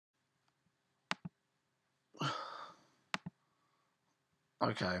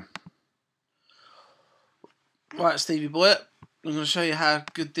Okay. Right, Stevie boy, I'm going to show you how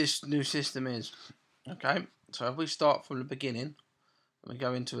good this new system is. Okay, so if we start from the beginning, we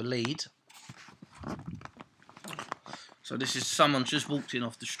go into a lead. So this is someone just walked in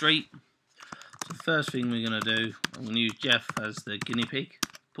off the street. So the first thing we're going to do, I'm going to use Jeff as the guinea pig,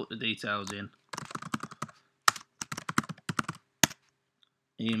 put the details in.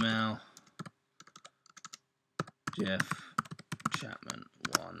 Email Jeff Chapman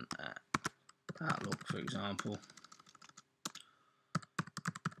 1 at Outlook, for example.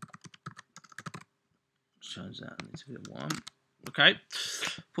 Shows that needs to be a 1. Okay,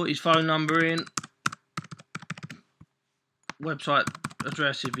 put his phone number in, website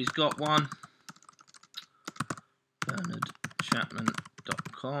address if he's got one,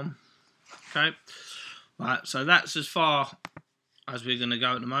 bernardchapman.com. Okay, right, so that's as far as we're going to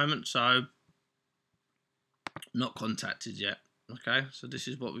go at the moment, so not contacted yet. Okay, so this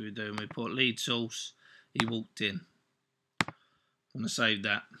is what we were doing. We put lead source, he walked in. I'm going to save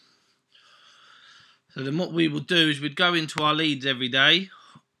that. So then what we will do is we'd go into our leads every day.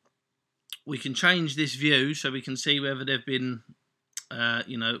 We can change this view so we can see whether they've been,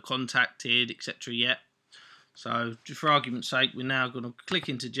 contacted, etc. yet. So just for argument's sake, we're now going to click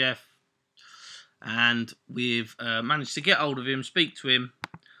into Jeff, and we've managed to get hold of him, speak to him,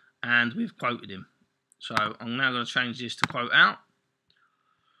 and we've quoted him. So I'm now going to change this to quote out.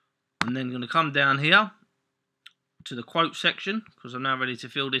 I'm then going to come down here to the quote section because I'm now ready to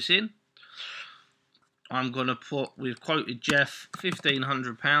fill this in. I'm going to put, we've quoted Jeff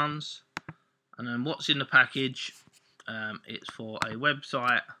 £1,500, and then what's in the package, it's for a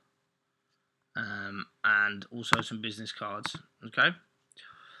website and also some business cards. Okay.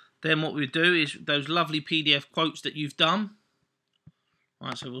 Then what we do is those lovely PDF quotes that you've done.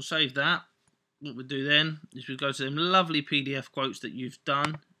 Right, so we'll save that. What we do then is we go to them lovely PDF quotes that you've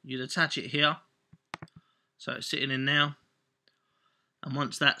done. You'd attach it here. So it's sitting in now. And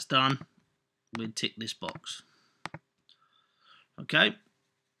once that's done, we'd tick this box. Okay.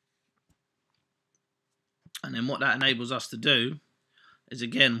 And then what that enables us to do is,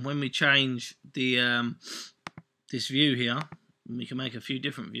 again, when we change the this view here, and we can make a few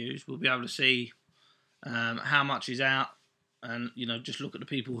different views, we'll be able to see how much is out, and just look at the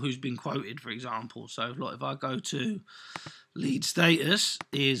people who's been quoted, for example. So like if I go to lead status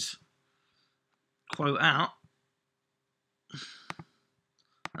is quote out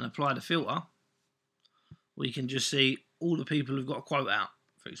and apply the filter, we can just see all the people who've got a quote out,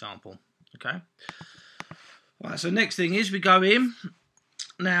 for example. Okay. Right, so next thing is we go in.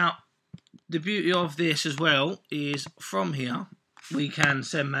 Now, the beauty of this as well is from here we can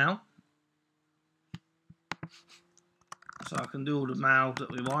send mail. So I can do all the mail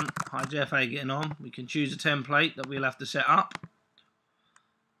that we want. Hi Jeff, how you getting on? We can choose a template that we'll have to set up.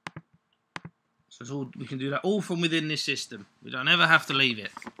 So it's all, we can do that all from within this system. We don't ever have to leave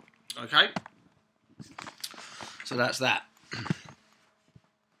it. Okay? So that's that.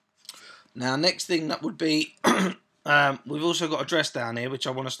 Now, next thing that would be, we've also got a address down here, which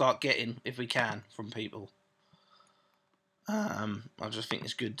I want to start getting, if we can, from people. I just think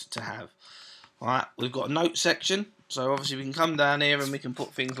it's good to have. Right, we've got a note section, so obviously we can come down here and we can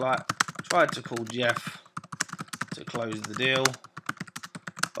put things like, tried to call Jeff to close the deal,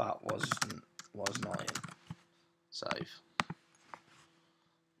 but was not in. Save.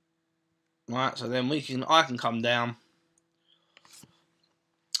 Right, so then I can come down.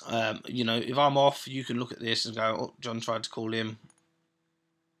 If I'm off, you can look at this and go, oh, John tried to call him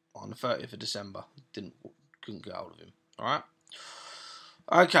on the 30th of December. Couldn't get hold of him. Alright.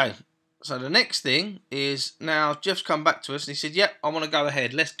 Okay. So the next thing is, now Jeff's come back to us and he said, yep, I want to go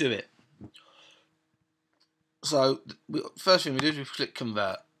ahead. Let's do it. So first thing we do is we click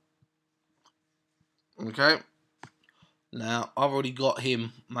convert. Okay. Now I've already got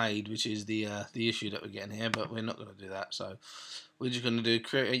him made, which is the issue that we're getting here, but we're not going to do that. So we're just going to do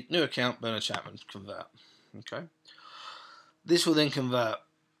create a new account, Bernard Chapman, convert. Okay. This will then convert,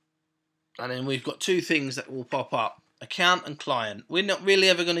 and then we've got two things that will pop up: account and client. We're not really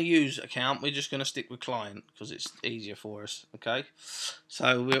ever going to use account. We're just going to stick with client because it's easier for us. Okay.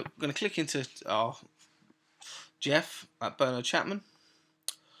 So we're going to click into our Jeff at Bernard Chapman.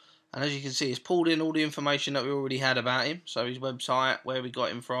 And as you can see, it's pulled in all the information that we already had about him. So his website, where we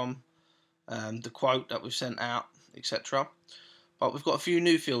got him from, the quote that we've sent out, etc. But we've got a few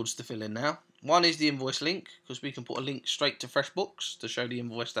new fields to fill in now. One is the invoice link, because we can put a link straight to FreshBooks to show the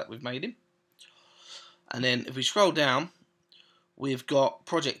invoice that we've made him. And then if we scroll down, we've got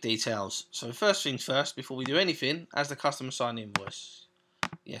project details. So first things first, before we do anything, has the customer signed the invoice?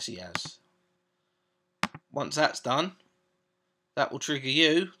 Yes, he has. Once that's done, That will trigger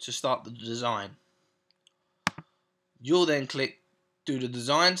you to start the design. You'll then click do the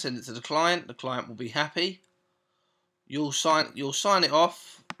design, send it to the client. The client will be happy. You'll sign it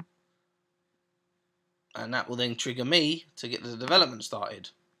off, and that will then trigger me to get the development started.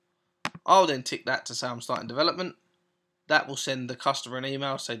 I'll then tick that to say I'm starting development. That will send the customer an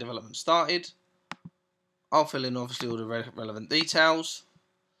email, say development started. I'll fill in obviously all the relevant details.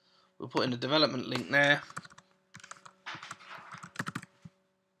 We'll put in the development link there.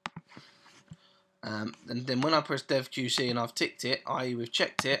 And then when I press Dev QC and I've ticked it, i.e. we've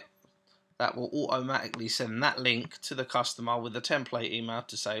checked it, that will automatically send that link to the customer with a template email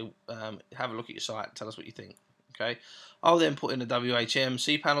to say, have a look at your site, tell us what you think. Okay. I'll then put in the WHM,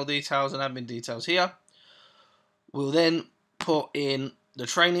 cPanel details and admin details here. We'll then put in the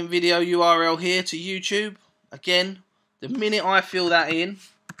training video URL here to YouTube. Again, the minute I fill that in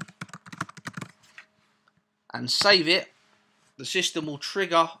and save it, the system will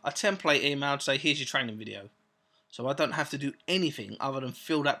trigger a template email to say, here's your training video. So I don't have to do anything other than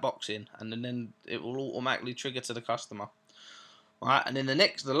fill that box in, and then it will automatically trigger to the customer. All right, and then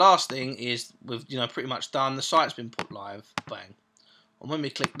the last thing is we've pretty much done. The site's been put live, bang. And when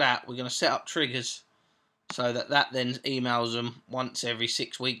we click that, we're going to set up triggers so that then emails them once every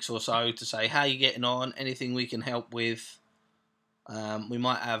 6 weeks or so to say how you getting on, anything we can help with. We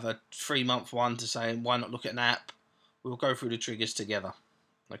might have a 3-month one to say why not look at an app. We'll go through the triggers together.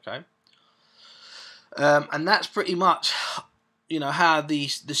 Okay. And that's pretty much, how the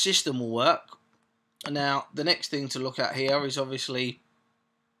system will work. Now, the next thing to look at here is obviously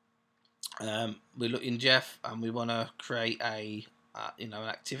we're looking Jeff, and we want to create an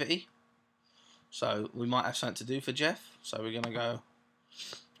activity. So we might have something to do for Jeff. So we're going to go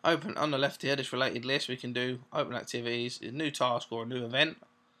open on the left here, this related list. We can do open activities, a new task or a new event.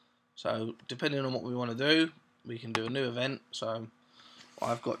 So depending on what we want to do, we can do a new event. So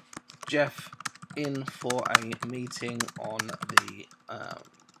I've got Jeff in for a meeting on the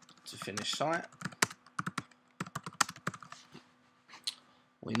to finish site.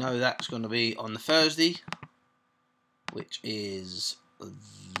 We know that's going to be on the Thursday, which is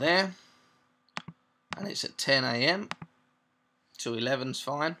there, and it's at 10 AM to 11's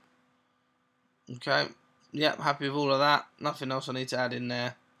fine. Okay, yep, happy with all of that. Nothing else I need to add in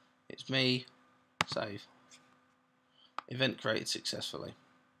there. It's me. Save. Event created successfully.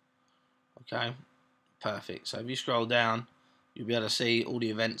 Okay, perfect. So if you scroll down, you'll be able to see all the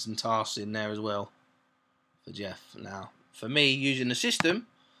events and tasks in there as well for Jeff. Now, for me, using the system,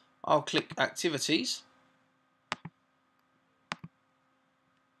 I'll click activities,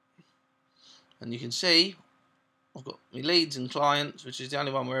 and you can see I've got my leads and clients, which is the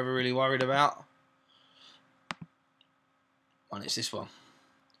only one we're ever really worried about, and it's this one.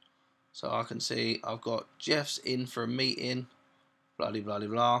 So I can see I've got Jeff's in for a meeting, blah blah blah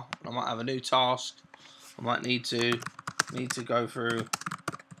blah. I might have a new task. I might need to go through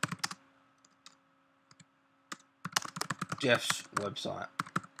Jeff's website.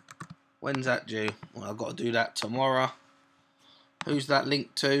 When's that due? Well, I've got to do that tomorrow. Who's that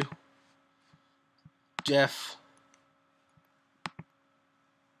linked to? Jeff.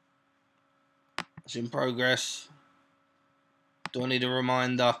 It's in progress. Do I need a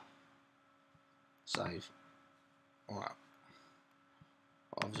reminder? Save. Alright.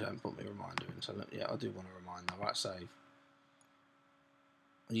 Obviously I haven't put my reminder in, so yeah, I do want a reminder. Right, save.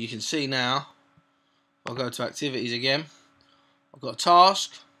 And you can see now, I'll go to activities again. I've got a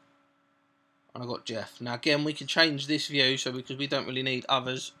task, and I've got Jeff. Now again, we can change this view because we don't really need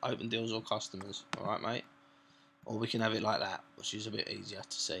others, open deals or customers. Alright, mate? Or we can have it like that, which is a bit easier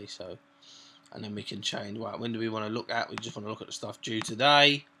to see. So, and then we can change, right, when do we want to look at? We just want to look at the stuff due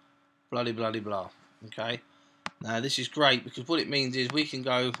today, bloody blah. Okay? Now this is great because what it means is we can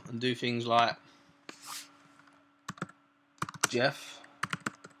go and do things like Jeff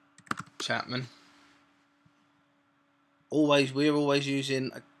Chapman. We're always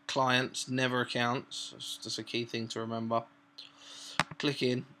using clients, never accounts. That's just a key thing to remember. Click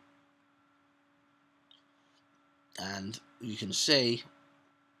in, and you can see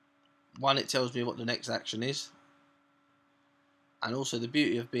one, it tells me what the next action is, and also the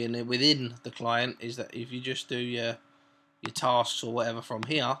beauty of being within the client is that if you just do your tasks or whatever from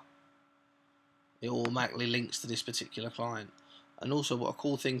here, it automatically links to this particular client. And also, what a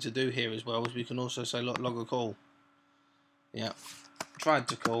cool thing to do here as well is we can also say log a call. Yeah, tried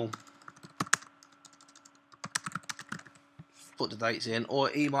to call, put the dates in, or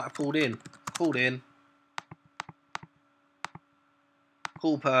he might have called in,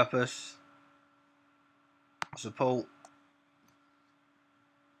 call purpose, support,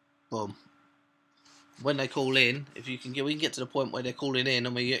 boom. when they call in, if you can get, we can get to the point where they're calling in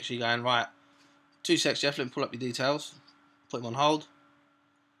and we're actually going, right, 2 secs, Jeff, let me pull up your details, put them on hold.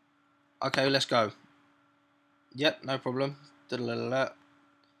 Okay, let's go. Yep, no problem.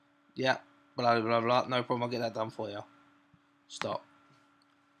 Yeah, blah blah blah. No problem. I'll get that done for you. Stop.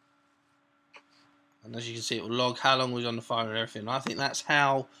 And as you can see, it will log how long we was on the phone and everything. I think that's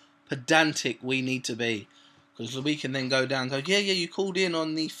how pedantic we need to be, because we can then go down and go, yeah, you called in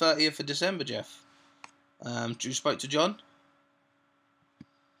on the 30th of December, Jeff. You spoke to John?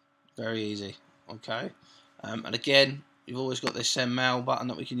 Very easy. Okay. And again, you've always got this send mail button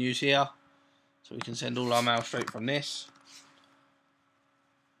that we can use here. So we can send all our mail straight from this.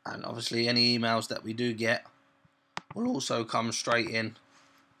 And obviously any emails that we do get will also come straight in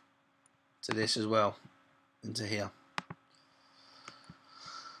to this as well, into here.